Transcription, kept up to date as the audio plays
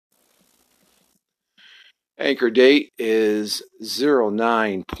Anchor date is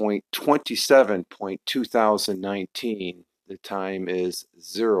 09.27.2019. The time is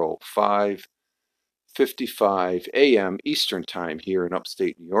 05:55 a.m. Eastern Time here in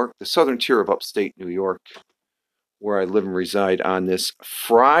upstate New York, the southern tier of upstate New York, where I live and reside on this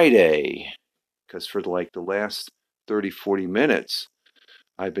Friday. Because for like the last 30, 40 minutes,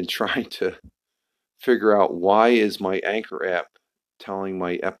 I've been trying to figure out why is my Anchor app telling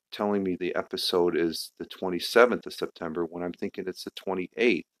me the episode is the 27th of September when I'm thinking it's the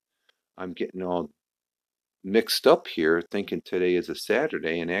 28th. I'm getting all mixed up here, thinking today is a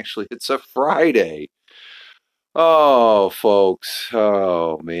Saturday, and actually it's a Friday. Oh, folks.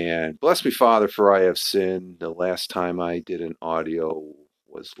 Oh, man. Bless me, Father, for I have sinned. The last time I did an audio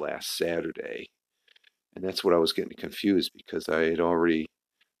was last Saturday. And that's what I was getting confused because I had already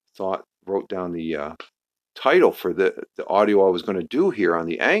wrote down the title for the audio I was going to do here on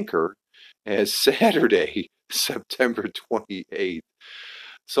the Anchor as Saturday, September 28th.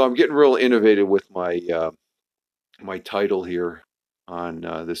 So I'm getting real innovative with my title here on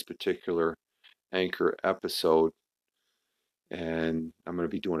this particular Anchor episode. And I'm going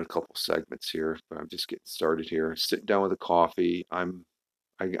to be doing a couple segments here, but I'm just getting started here. Sitting down with a coffee. I'm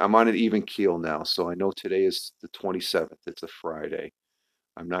on an even keel now, so I know today is the 27th. It's a Friday.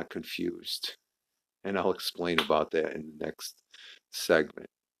 I'm not confused. And I'll explain about that in the next segment.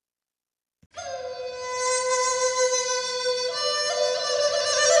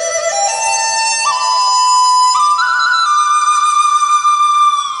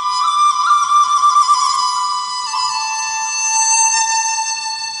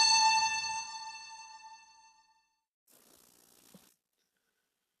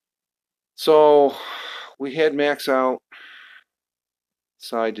 So we had Max outside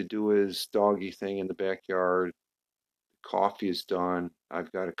to do his doggy thing in the backyard. Coffee is done.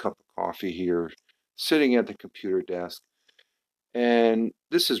 I've got a cup of coffee here sitting at the computer desk. And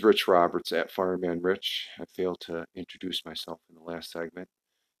this is Rich Roberts at Fireman Rich. I failed to introduce myself in the last segment.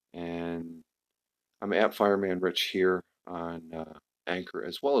 And I'm at Fireman Rich here on Anchor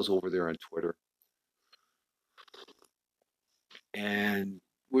as well as over there on Twitter. And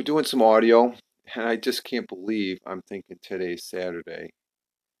we're doing some audio. And I just can't believe I'm thinking today's Saturday.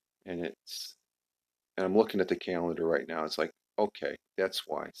 And I'm looking at the calendar right now. It's like, okay, that's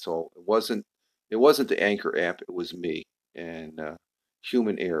why. So it wasn't the Anchor app, it was me. And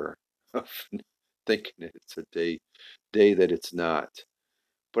human error of thinking it's a day that it's not.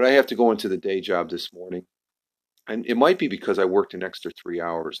 But I have to go into the day job this morning, and it might be because I worked an extra 3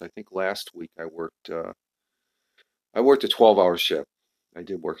 hours. I think last week I worked a 12-hour shift. I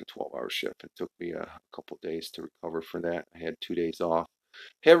did work a 12-hour shift. It took me a couple days to recover from that. I had 2 days off.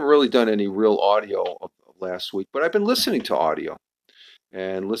 Haven't really done any real audio of last week, but I've been listening to audio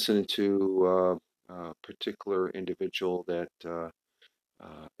and listening to a particular individual that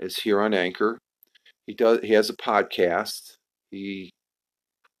is here on Anchor. He has a podcast. He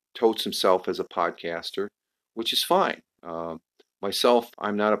totes himself as a podcaster, which is fine. Myself,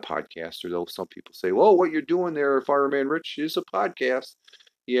 I'm not a podcaster, though some people say, well, what you're doing there, Fireman Rich, is a podcast.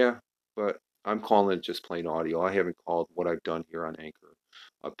 Yeah, but I'm calling it just plain audio. I haven't called what I've done here on Anchor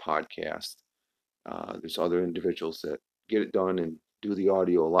a podcast. There's other individuals that get it done and do the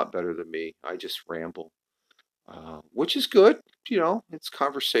audio a lot better than me. I just ramble, which is good. You know, it's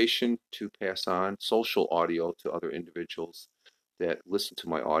conversation to pass on, social audio to other individuals that listen to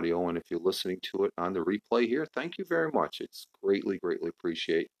my audio. And if you're listening to it on the replay here, thank you very much. It's greatly, greatly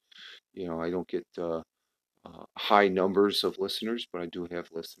appreciate. You know, I don't get high numbers of listeners, but I do have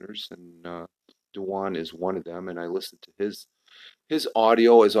listeners, and Dewan is one of them. And I listen to his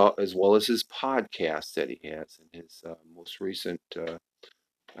audio as well as his podcast that he has, and his most recent. I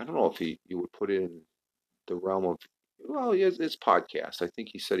don't know if you would put it in the realm of, well, it's podcast. I think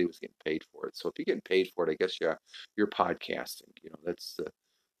he said he was getting paid for it. So if you're getting paid for it, I guess you're podcasting. You know, that's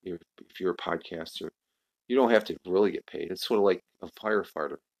if you're a podcaster, you don't have to really get paid. It's sort of like a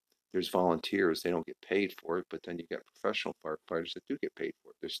firefighter. There's volunteers; they don't get paid for it, but then you got professional firefighters that do get paid for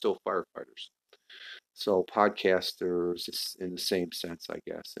it. They're still firefighters. So podcasters, is in the same sense, I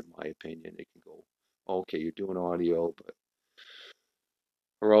guess, in my opinion, they can go, okay, you're doing audio, but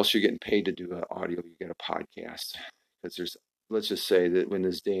or else you're getting paid to do audio. You get a podcast because let's just say that in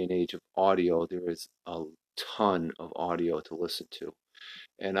this day and age of audio, there is a ton of audio to listen to,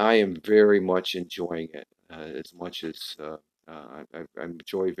 and I am very much enjoying it as much as I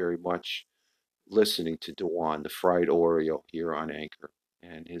enjoy very much listening to Dewan, the Fried Oreo, here on Anchor,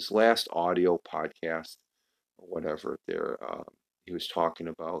 and his last audio podcast, or whatever. There, he was talking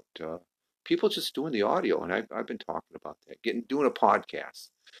about people just doing the audio, and I've been talking about that, doing a podcast.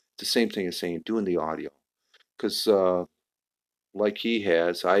 It's the same thing as saying doing the audio. because like he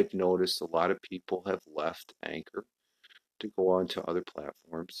has, I've noticed a lot of people have left Anchor to go on to other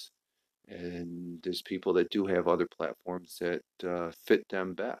platforms. And there's people that do have other platforms that fit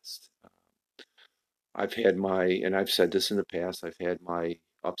them best. I've had and I've said this in the past, I've had my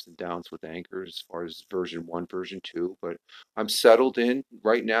ups and downs with Anchor as far as version one, version two, but I'm settled in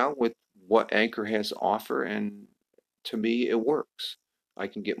right now with what Anchor has to offer, and to me, it works. I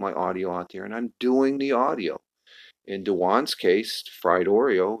can get my audio out there, and I'm doing the audio. In Dewan's case, Fried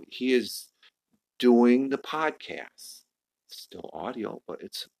Oreo, he is doing the podcast. It's still audio, but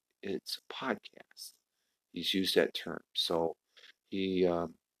it's a podcast. He's used that term, so he a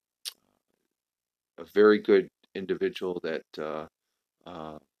very good individual that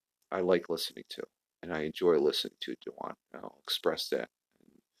uh, I like listening to, and I enjoy listening to Dewan. I'll express that.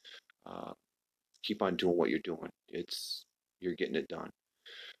 Uh, Keep on doing what you're doing. You're getting it done.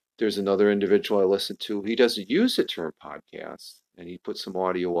 There's another individual I listen to. He doesn't use the term podcast, and he put some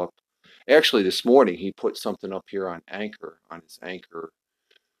audio up. Actually, this morning he put something up here on Anchor, on his Anchor,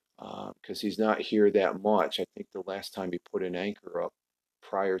 because he's not here that much. I think the last time he put an Anchor up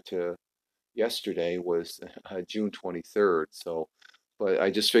prior to yesterday was June 23rd. So, but I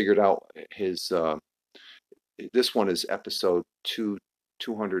just figured out his. This one is episode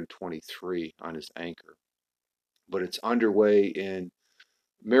 223 on his Anchor, but it's underway in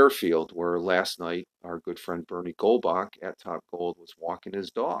Merrifield, where last night our good friend Bernie Goldbach at Top Gold was walking his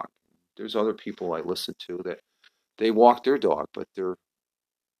dog. There's other people I listen to that they walk their dog, but they're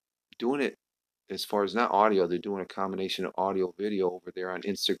doing it as far as not audio. They're doing a combination of audio video over there on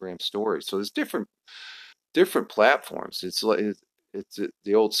Instagram stories. So there's different platforms. It's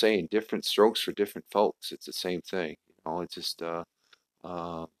the old saying, different strokes for different folks. It's the same thing. It's just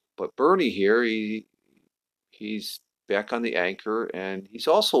uh, but Bernie here, he's back on the Anchor, and he's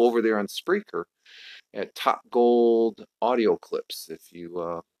also over there on Spreaker at Top Gold Audio Clips. If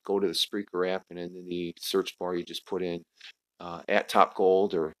you go to the Spreaker app and in the search bar, you just put in at Top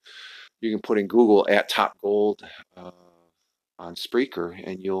Gold, or you can put in Google at Top Gold on Spreaker,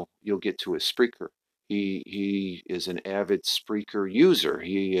 and you'll get to his Spreaker. He is an avid Spreaker user.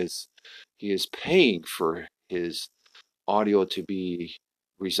 He is paying for his audio to be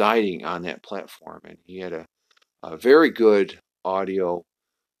residing on that platform, and he had a very good audio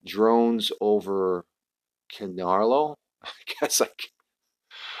drones over Canarlo. I guess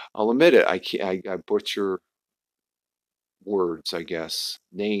I'll admit it. I butcher words, I guess,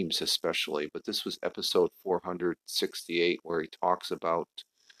 names especially, but this was episode 468 where he talks about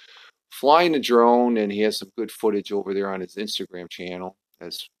flying a drone, and he has some good footage over there on his Instagram channel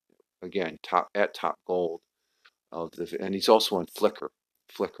as again Top Gold of and he's also on Flickr.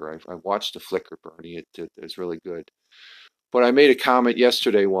 I watched the Flickr, Bernie. It's really good. But I made a comment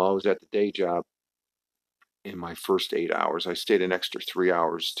yesterday while I was at the day job. In my first 8 hours, I stayed an extra 3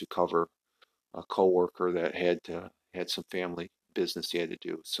 hours to cover a coworker that had some family business he had to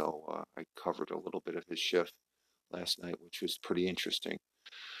do. So I covered a little bit of his shift last night, which was pretty interesting.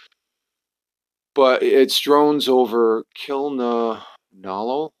 But it's drones over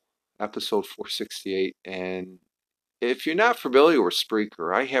Kilnalo, episode 468. And if you're not familiar with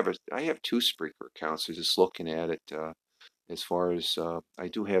Spreaker, I have two Spreaker accounts. So just looking at it, as far as I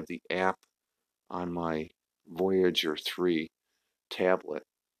do have the app on my Voyager 3 tablet,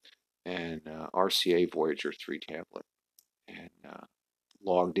 and RCA Voyager 3 tablet, and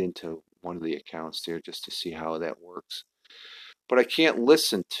logged into one of the accounts there just to see how that works. But I can't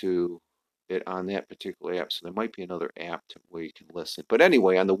listen to it on that particular app, so there might be another app where you can listen. But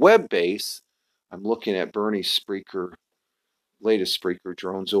anyway, on the web base, I'm looking at Bernie's Spreaker, latest Spreaker,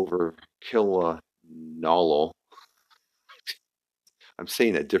 drones over Kilnalo. I'm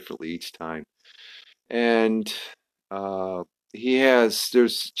saying it differently each time. And uh,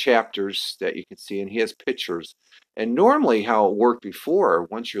 there's chapters that you can see, and he has pictures. And normally, how it worked before,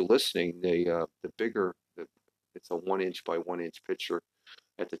 once you're listening, the bigger, it's a 1 inch by 1 inch picture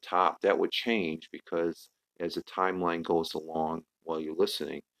at the top. That would change because as the timeline goes along while you're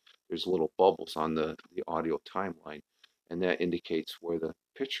listening, there's little bubbles on the audio timeline, and that indicates where the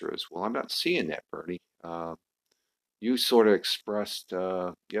picture is. Well, I'm not seeing that, Bernie. You sort of expressed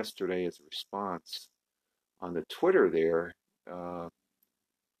yesterday as a response on the Twitter there. Uh,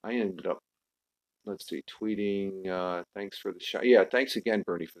 I ended up, let's see, tweeting, thanks for the shout. Yeah, thanks again,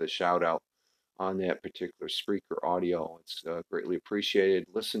 Bernie, for the shout out on that particular Spreaker audio. It's greatly appreciated.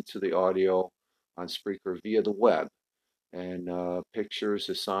 Listen to the audio on Spreaker via the web, and pictures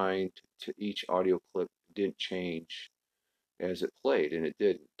assigned to each audio clip didn't change as it played, and it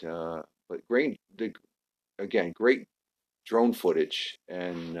didn't. But again, great drone footage,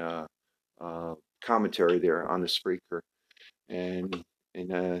 and commentary there on the Spreaker, and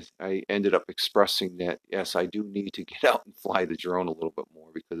I ended up expressing that yes, I do need to get out and fly the drone a little bit more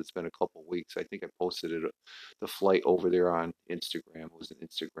because it's been a couple of weeks. I think I posted it the flight over there on Instagram. It was an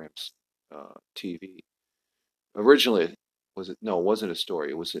Instagram TV. Originally, was it? No, it wasn't a story.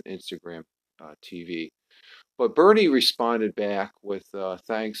 It was an Instagram TV. But Bernie responded back with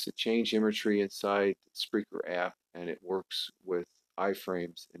thanks to change imagery inside the Spreaker app, and it works with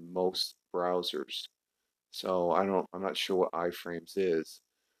iframes in most browsers. So I'm not sure what iframes is,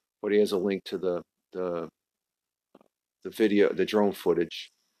 but he has a link to the the video, the drone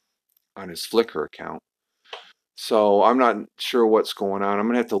footage on his Flickr account. So I'm not sure what's going on. I'm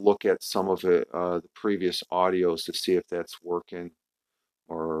gonna have to look at some of it, the previous audios to see if that's working,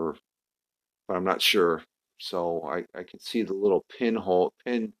 or but I'm not sure. So I can see the little pin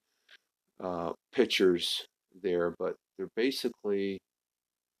pictures there, but they're basically,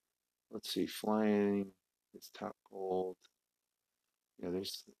 let's see, flying is top gold. Yeah,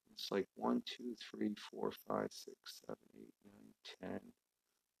 there's it's like 1, 2, 3, 4, 5, 6, 7, 8, 9, 10,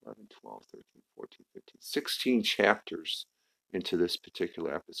 11, 12, 13, 14, 15, 16 chapters into this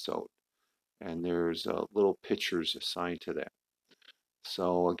particular episode. And there's little pictures assigned to that.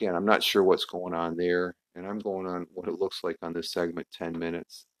 So again, I'm not sure what's going on there. And I'm going on what it looks like on this segment, 10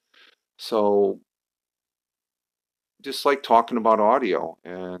 minutes. So just like talking about audio,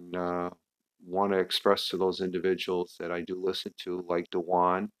 and want to express to those individuals that I do listen to, like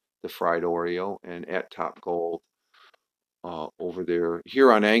Dewan, the Fried Oreo, and at Top Gold over there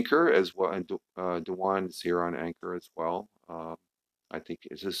here on Anchor as well. And Dewan is here on Anchor as well. I think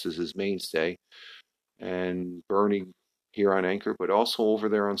this is his mainstay. And Bernie here on Anchor, but also over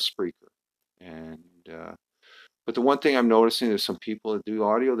there on Spreaker. And but the one thing I'm noticing, there's some people that do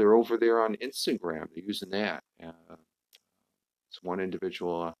audio. They're over there on Instagram. They're using that. It's one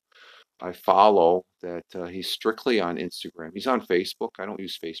individual I follow that he's strictly on Instagram. He's on Facebook. I don't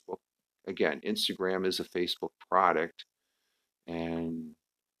use Facebook. Again, Instagram is a Facebook product, and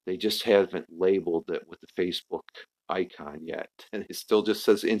they just haven't labeled it with the Facebook icon yet. And it still just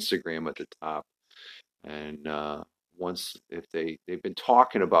says Instagram at the top. And once if they've been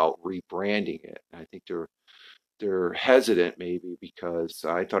talking about rebranding it, I think they're hesitant maybe because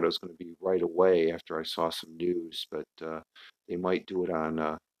I thought it was going to be right away after I saw some news, but they might do it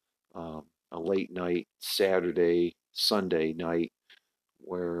on um, a late night Saturday, Sunday night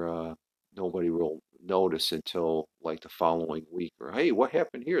where nobody will notice until like the following week. Or hey, what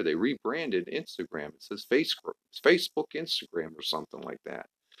happened here? They rebranded Instagram. It says Facebook Instagram or something like that.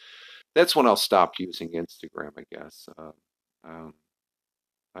 That's when I'll stop using Instagram, I guess. Um,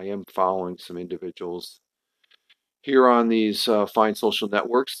 I am following some individuals here on these fine social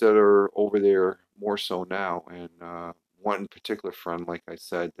networks that are over there more so now. And one particular friend, like I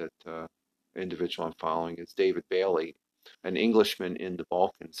said, that individual I'm following is David Bailey, an Englishman in the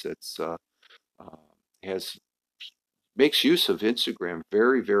Balkans that's uh, has makes use of Instagram,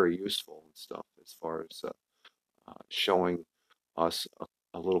 very very useful and stuff as far as showing us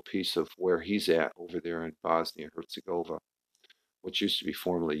a little piece of where he's at over there in Bosnia Herzegovina, which used to be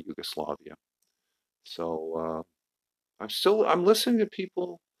formerly Yugoslavia. So I'm listening to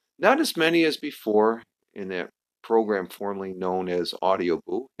people, not as many as before in that program formerly known as Audio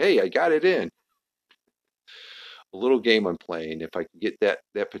Boo. Hey, I got it in. A little game I'm playing. If I can get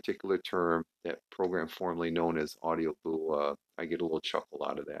that particular term, that program formerly known as Audio Boo, I get a little chuckle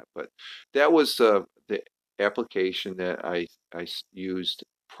out of that. But that was the application that I used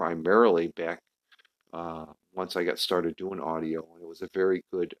primarily back once I got started doing audio, and it was a very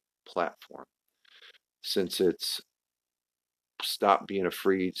good platform since it's stopped being a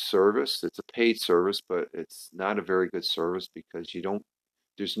free service. It's a paid service, but it's not a very good service because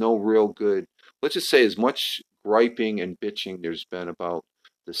there's no real good, let's just say as much griping and bitching there's been about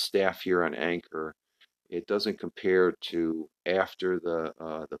the staff here on Anchor, it doesn't compare to after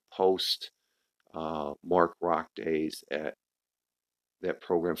the post Mark Rock days at that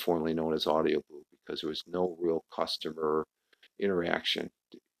program formerly known as Audio Boo, because there was no real customer interaction.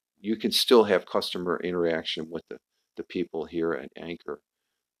 You can still have customer interaction with the people here at Anchor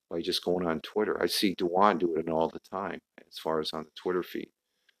by just going on Twitter. I see Dewan do it all the time as far as on the Twitter feed.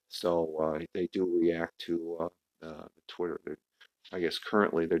 So they do react to Twitter. I guess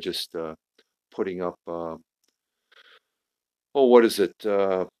currently they're just putting up, what is it?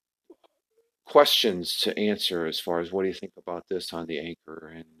 Questions to answer as far as what do you think about this on the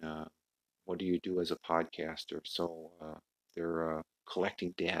Anchor, and what do you do as a podcaster? So they're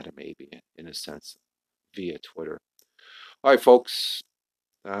collecting data maybe in a sense via Twitter. All right, folks,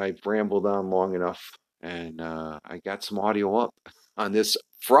 I've rambled on long enough, and I got some audio up. on this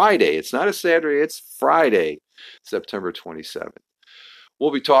Friday. It's not a Saturday, it's Friday, September 27th.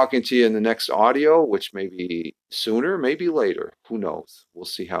 We'll be talking to you in the next audio, which may be sooner, maybe later. Who knows? We'll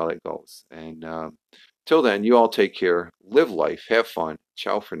see how it goes. And till then, you all take care, live life, have fun.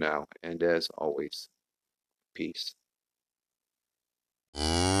 Ciao for now. And as always, peace.